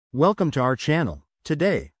Welcome to our channel.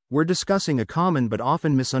 Today, we're discussing a common but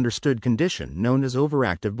often misunderstood condition known as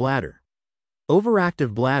overactive bladder.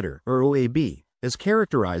 Overactive bladder, or OAB, is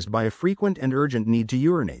characterized by a frequent and urgent need to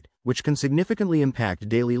urinate, which can significantly impact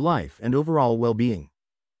daily life and overall well-being.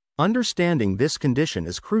 Understanding this condition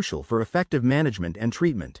is crucial for effective management and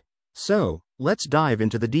treatment. So, let's dive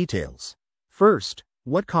into the details. First,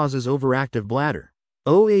 what causes overactive bladder?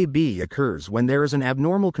 OAB occurs when there is an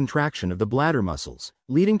abnormal contraction of the bladder muscles,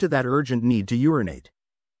 leading to that urgent need to urinate.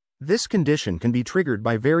 This condition can be triggered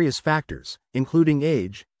by various factors, including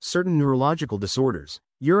age, certain neurological disorders,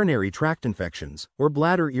 urinary tract infections, or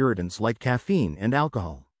bladder irritants like caffeine and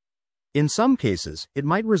alcohol. In some cases, it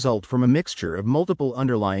might result from a mixture of multiple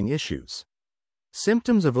underlying issues.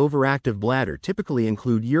 Symptoms of overactive bladder typically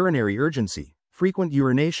include urinary urgency, frequent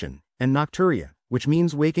urination, and nocturia, which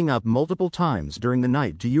means waking up multiple times during the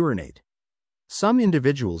night to urinate. Some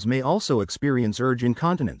individuals may also experience urge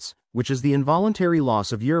incontinence, which is the involuntary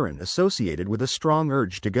loss of urine associated with a strong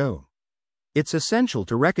urge to go. It's essential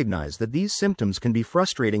to recognize that these symptoms can be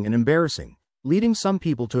frustrating and embarrassing, leading some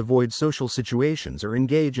people to avoid social situations or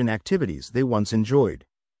engage in activities they once enjoyed.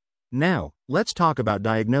 Now, let's talk about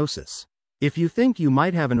diagnosis. If you think you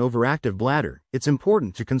might have an overactive bladder, it's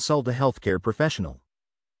important to consult a healthcare professional.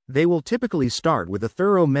 They will typically start with a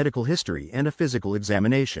thorough medical history and a physical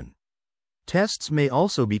examination. Tests may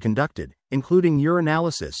also be conducted, including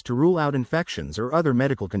urinalysis to rule out infections or other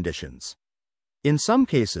medical conditions. In some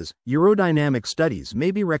cases, urodynamic studies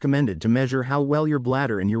may be recommended to measure how well your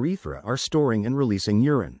bladder and urethra are storing and releasing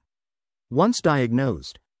urine. Once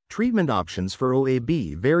diagnosed, treatment options for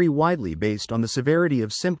OAB vary widely based on the severity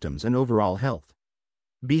of symptoms and overall health.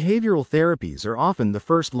 Behavioral therapies are often the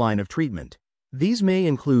first line of treatment. These may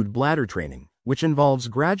include bladder training, which involves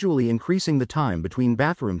gradually increasing the time between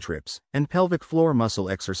bathroom trips, and pelvic floor muscle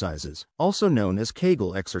exercises, also known as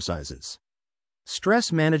Kegel exercises.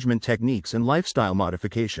 Stress management techniques and lifestyle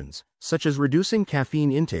modifications, such as reducing caffeine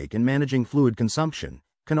intake and managing fluid consumption,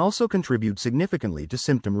 can also contribute significantly to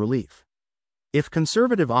symptom relief. If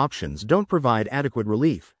conservative options don't provide adequate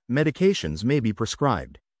relief, medications may be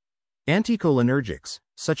prescribed. Anticholinergics,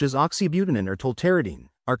 such as oxybutynin or tolterodine,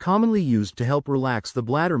 are commonly used to help relax the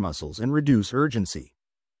bladder muscles and reduce urgency.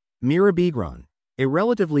 Mirabegron, a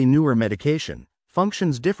relatively newer medication,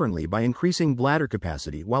 functions differently by increasing bladder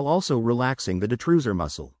capacity while also relaxing the detrusor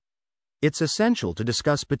muscle. It's essential to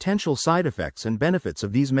discuss potential side effects and benefits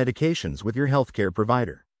of these medications with your healthcare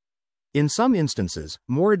provider. In some instances,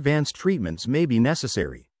 more advanced treatments may be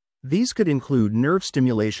necessary. These could include nerve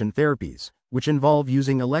stimulation therapies, which involve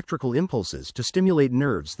using electrical impulses to stimulate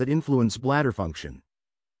nerves that influence bladder function.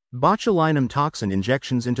 Botulinum toxin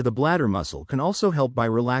injections into the bladder muscle can also help by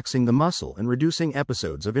relaxing the muscle and reducing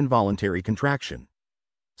episodes of involuntary contraction.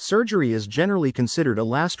 Surgery is generally considered a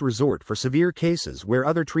last resort for severe cases where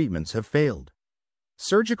other treatments have failed.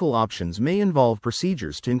 Surgical options may involve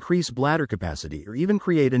procedures to increase bladder capacity or even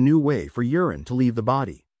create a new way for urine to leave the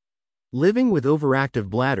body. Living with overactive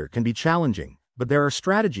bladder can be challenging, but there are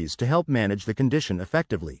strategies to help manage the condition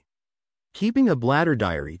effectively. Keeping a bladder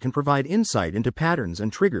diary can provide insight into patterns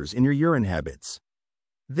and triggers in your urine habits.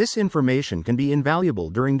 This information can be invaluable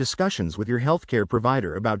during discussions with your healthcare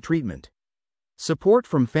provider about treatment. Support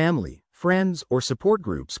from family, friends, or support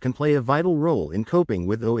groups can play a vital role in coping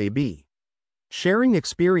with OAB. Sharing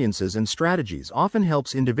experiences and strategies often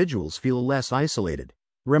helps individuals feel less isolated.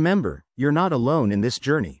 Remember, you're not alone in this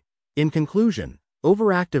journey. In conclusion,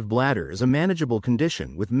 overactive bladder is a manageable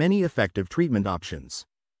condition with many effective treatment options.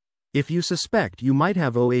 If you suspect you might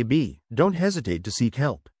have OAB, don't hesitate to seek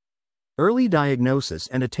help. Early diagnosis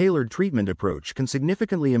and a tailored treatment approach can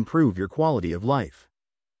significantly improve your quality of life.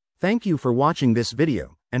 Thank you for watching this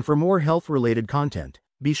video, and for more health-related content,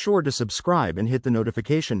 be sure to subscribe and hit the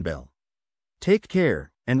notification bell. Take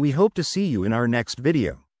care, and we hope to see you in our next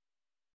video.